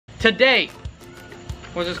today,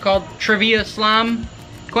 what's this called? Trivia slime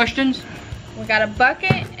questions? We got a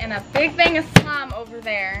bucket and a big thing of slime over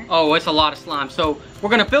there. Oh, it's a lot of slime. So we're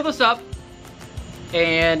gonna fill this up,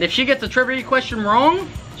 and if she gets a trivia question wrong,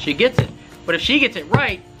 she gets it. But if she gets it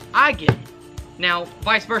right, I get it. Now,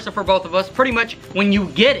 vice versa for both of us. Pretty much, when you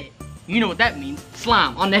get it, you know what that means.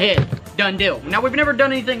 Slime on the head. Done deal. Now, we've never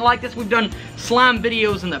done anything like this. We've done slime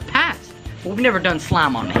videos in the past, but we've never done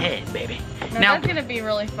slime on the head, baby. No, now, that's gonna be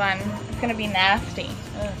really fun. It's gonna be nasty.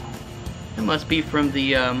 Ugh. it must be from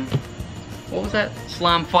the, what was that?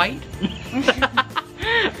 Slime fight?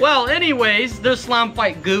 Well, anyways, there's slime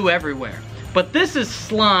fight goo everywhere. But this is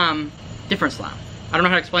slime, different slime. I don't know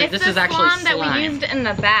how to explain it. This is actually slime that we used in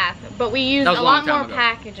the bath, but we used a lot more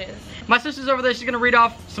packages. My sister's over there. She's gonna read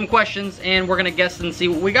off some questions, and we're gonna guess and see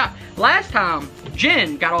what we got. Last time,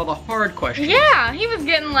 Jen got all the hard questions. Yeah, he was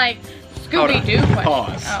getting like Scooby-Doo questions.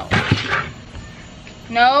 Pause. Oh.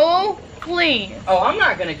 No, please. Oh, I'm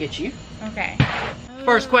not gonna get you. Okay.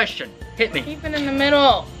 First question. Hit me. Keep it in the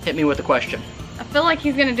middle. Hit me with the question. I feel like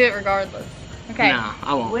he's gonna do it regardless. Okay. No,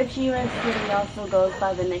 I won't. Which U.S. city also goes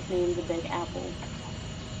by the nickname the Big Apple?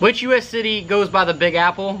 Which U.S. city goes by the Big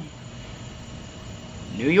Apple?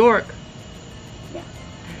 New York. Yeah.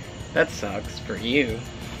 That sucks for you.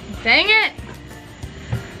 Dang it.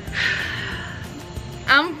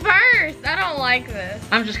 I'm first. I don't like this.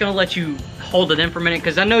 I'm just gonna let you hold it in for a minute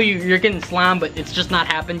because I know you're getting slime, but it's just not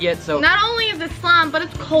happened yet. So not only is it slime, but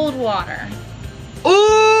it's cold water.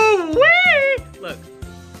 Ooh wee! Look.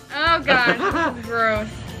 Oh gosh, this is gross.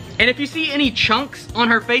 And if you see any chunks on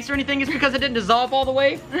her face or anything, it's because it didn't dissolve all the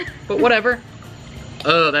way. But whatever.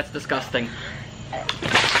 Oh, that's disgusting.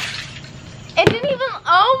 It didn't even.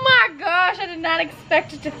 Oh my gosh! I did not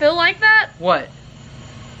expect it to feel like that. What?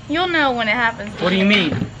 You'll know when it happens to What do you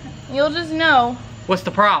mean? You'll just know What's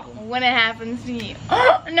the problem? when it happens to you.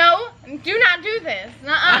 No, do not do this.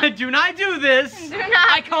 I do not do this. Do not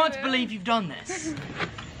I do can't this. believe you've done this.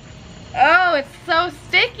 Oh, it's so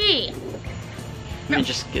sticky. Let me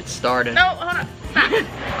just get started. No, hold on. Stop.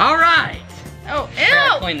 All right. Oh,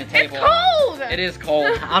 Gotta ew. clean the table. It's cold. It is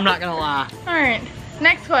cold. I'm not gonna lie. All right.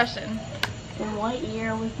 Next question. In what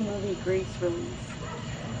year was the movie Grease released?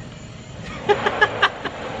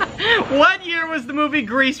 What year was the movie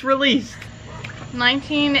Grease released?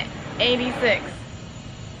 1986.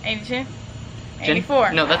 82.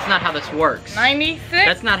 84. No, that's not how this works. 96.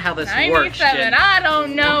 That's not how this works, 97. Jen. I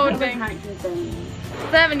don't know. It was things.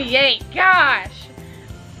 1978. 78. Gosh.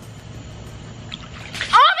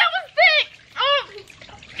 Oh, that was thick.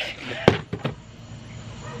 Oh.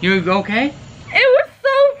 You okay? It was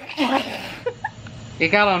so. It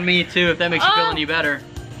got on me too, if that makes you feel any better.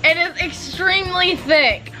 It is extremely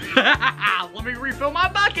thick. Let me refill my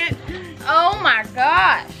bucket. Oh my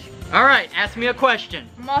gosh. All right, ask me a question.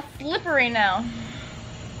 I'm all slippery now.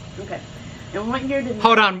 Okay. In what year did...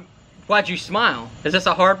 Hold on. Why'd you smile? Is this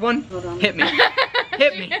a hard one? Hold on. Hit me.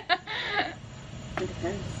 Hit me. It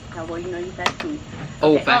depends how well you know your fast food.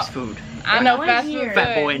 Oh, Okay. fast food. I know What fast year? food.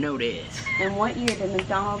 Fat good. boy know this. In what year did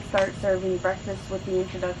McDonald's start serving breakfast with the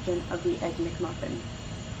introduction of the Egg McMuffin?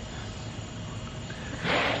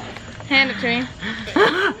 Hand it to me.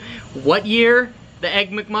 What year? The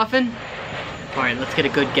Egg McMuffin? All right, let's get a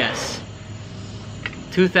good guess.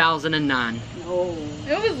 2009. No.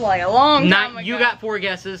 It was like a long time ago. You got 4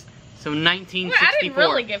 guesses, so Wait, 1964. I didn't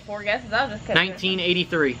really get 4 guesses. I was just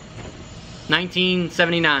 1983.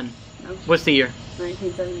 1979. No. What's the year?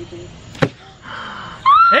 1972.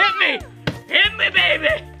 Hit me! Hit me, baby!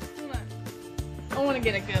 I want to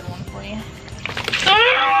get a good one for you.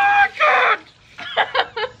 Oh, God!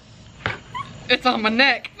 It's on my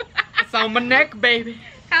neck. It's on my neck, baby.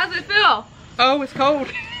 How's it feel? Oh, it's cold.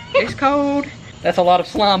 It's cold. That's a lot of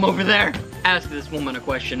slime over there. Ask this woman a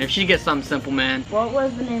question. If she gets something simple, man. What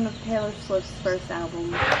was the name of Taylor Swift's first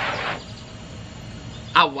album?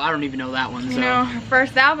 I don't even know that one. So. You know, her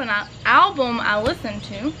first album I listened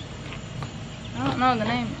to. I don't know the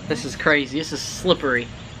name. This is crazy. This is slippery.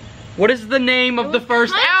 What is the name of the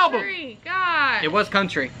first album? God. It was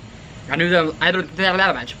country. I knew that. I don't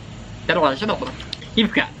that much.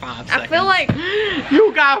 You've got 5 seconds. I feel like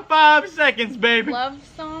You got 5 seconds, baby. love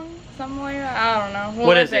song, something like that. I don't know.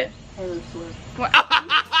 What is it? Taylor Swift. What was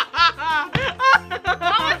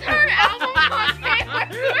her album called? Taylor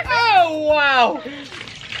Swift? Oh, wow.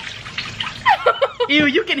 Ew,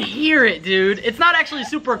 you can hear it, dude. It's not actually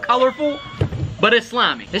super colorful, but it's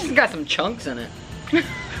slimy. This has got some chunks in it.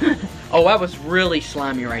 Oh, that was really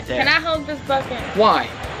slimy right there. Can I hold this bucket? Why?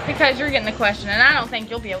 Because you're getting the question, and I don't think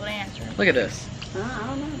you'll be able to answer it. Look at this. I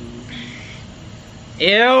don't know.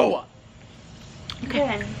 Ew.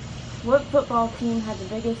 Okay. What football team had the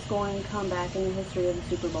biggest scoring comeback in the history of the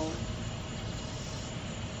Super Bowl?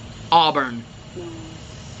 Auburn. No.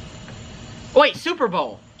 Wait, Super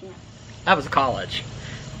Bowl. Yeah. That was college.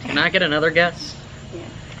 Can I get another guess? Yeah.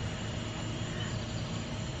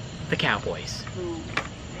 The Cowboys. No.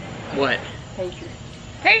 What? Patriots.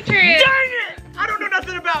 Patriots. Dang it! I don't know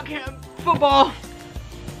nothing about football.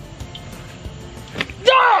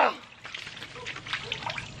 Ah!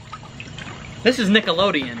 This is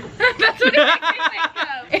Nickelodeon. That's what it makes me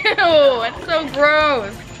think of. Ew, it's so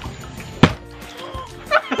gross.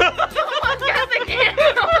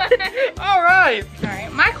 Alright.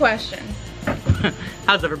 Alright, my question.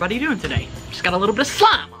 How's everybody doing today? Just got a little bit of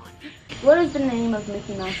slime on. What is the name of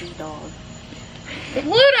Mickey Mouse's dog?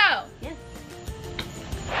 Pluto! Yes.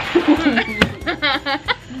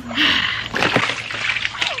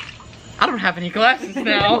 I don't have any glasses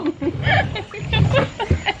now.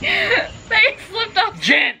 They slipped off.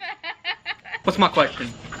 Jen! What's my question?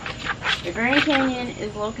 The Grand Canyon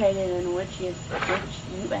is located in which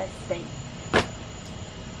U.S. state?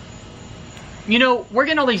 You know, we're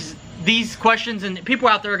getting all these questions and people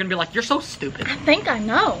out there are gonna be like, you're so stupid. I think I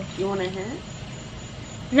know. You want a hint?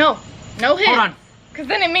 No. No hint. Hold on. Because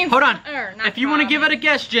then it means... Hold on. Not If you want to give it a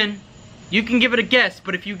guess, Jen, you can give it a guess,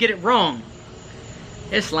 but if you get it wrong,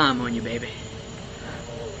 it's slime on you, baby.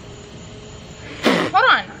 Hold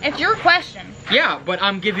on. It's your question. Yeah, but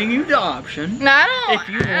I'm giving you the option. No, I don't. If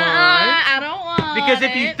you want. I don't want Because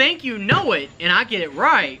if you it. think you know it, and I get it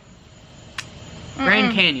right,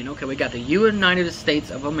 Grand Canyon. Okay, we got the United States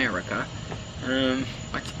of America.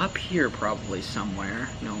 It's up here probably somewhere.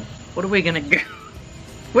 No. What are we gonna go?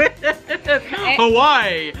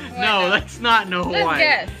 Hawaii. No, that's not no Let's Hawaii.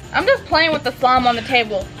 guess. I'm just playing with the slime on the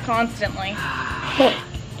table constantly.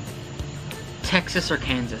 Texas or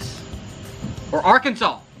Kansas? Or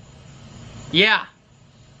Arkansas? Yeah.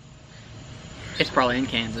 It's probably in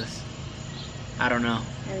Kansas. I don't know.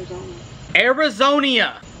 Arizona.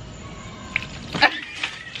 Arizonia.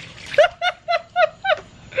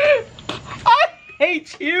 I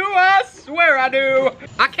hate you, I swear I do.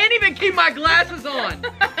 I can't even keep my glasses on.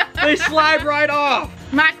 They slide right off.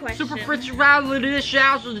 My question.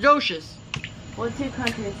 Superfrigidocious. What two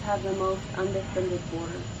countries have the most undefended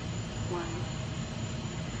border line?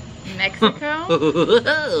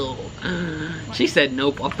 Mexico? She said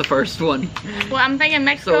nope off the first one. Well, I'm thinking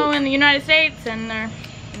Mexico So- and the United States and the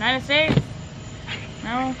United States.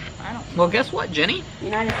 No, I don't. Well, guess what, Jenny?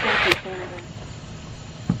 United States and Canada.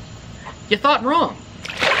 You thought wrong.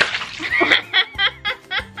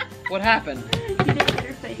 What happened? You didn't get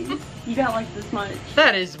her face. You got like this much.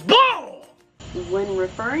 That is bull! When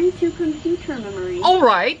referring to computer memory,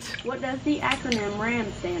 Alright. what does the acronym RAM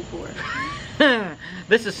stand for?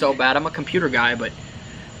 This is so bad. I'm a computer guy, but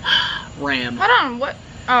RAM. Hold on, what?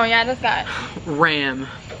 Oh, yeah, this guy. RAM.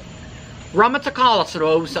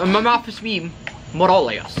 Ramatakalasros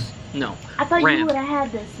Morolios. No. I thought you RAM. would have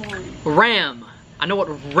had this one. RAM. I know what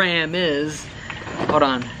RAM is. Hold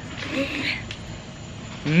on.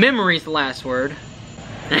 Memory's the last word.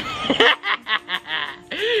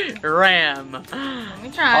 RAM. Let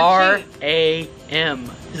me try.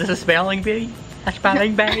 R-A-M. Is this a spelling bee? A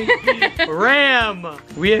spelling bee? RAM.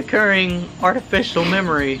 Reoccurring artificial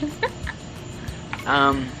memory.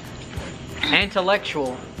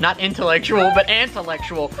 Intellectual. Not intellectual, but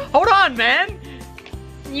intellectual. Hold on, man.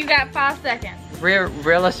 You got 5 seconds.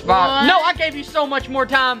 Real estate. One. No, I gave you so much more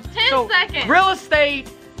time. 10 seconds. Real estate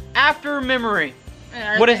after memory.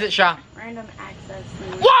 What is it, Sha? Random access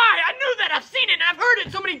memory. Why? I knew that. I've seen it. I've heard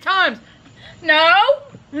it so many times. No.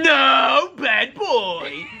 No, bad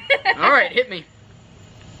boy. All right, hit me.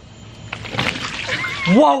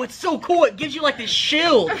 Whoa, it's so cool. It gives you like this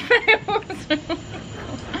shield.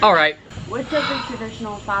 All right. Which of the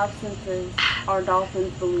traditional 5 senses are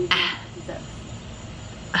dolphins believed not to possess?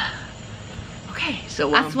 Okay,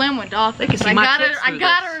 so I swim with dolphins. they can see my tits I through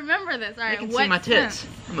gotta this. remember this. All I right, can what see my tits.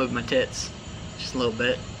 sense? I move my tits. Just a little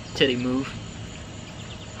bit. Titty move.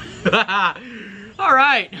 All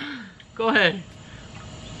right. Go ahead.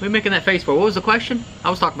 What are you making that face for? What was the question? I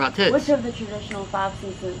was talking about tits. Which of the traditional 5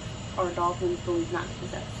 senses are dolphins believed not to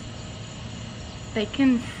possess? They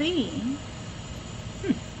can see.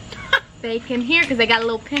 They can hear because they got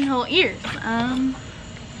little pinhole ears. And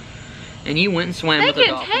you went and swam They with the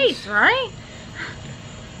can dolphins. taste, right?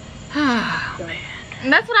 Oh, man.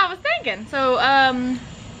 And that's what I was thinking. So,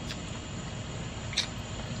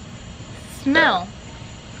 smell.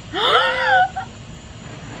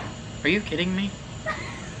 Are you kidding me?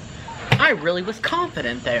 I really was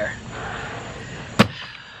confident there.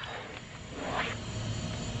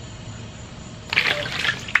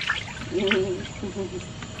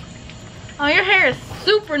 Oh, your hair is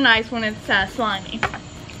super nice when it's slimy.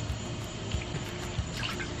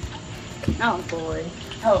 Oh boy.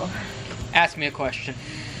 Oh. Ask me a question.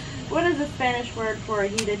 What is the Spanish word for a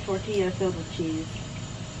heated tortilla filled with cheese?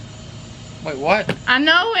 Wait, what? I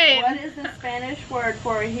know it. What is the Spanish word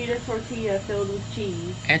for a heated tortilla filled with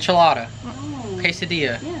cheese? Enchilada. Oh.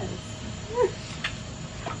 Quesadilla. Yes.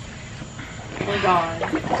 Oh God.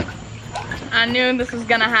 I knew this was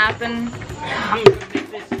gonna happen.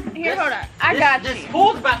 Here, hold on. I got This you.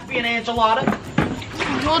 pool's about to be an enchilada.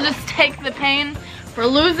 We'll just take the pain for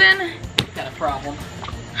losing. Got a problem.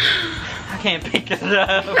 I can't pick it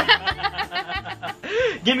up.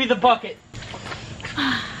 Give me the bucket.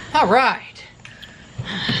 All right.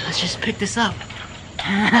 Let's just pick this up.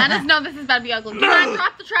 I just know this is about to be ugly. Do not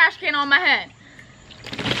drop the trash can on my head.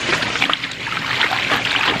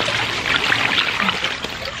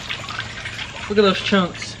 Look at those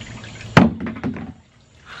chunks.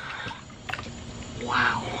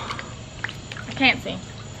 Wow. I can't see.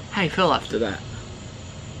 How you feel after that?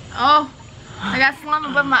 Oh, I got slime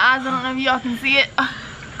above my eyes. I don't know if y'all can see it.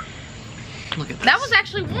 Look at this. That was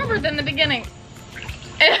actually warmer than the beginning.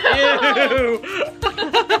 Ew.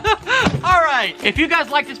 All right. If you guys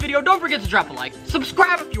like this video, don't forget to drop a like,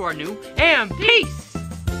 subscribe if you are new, and peace.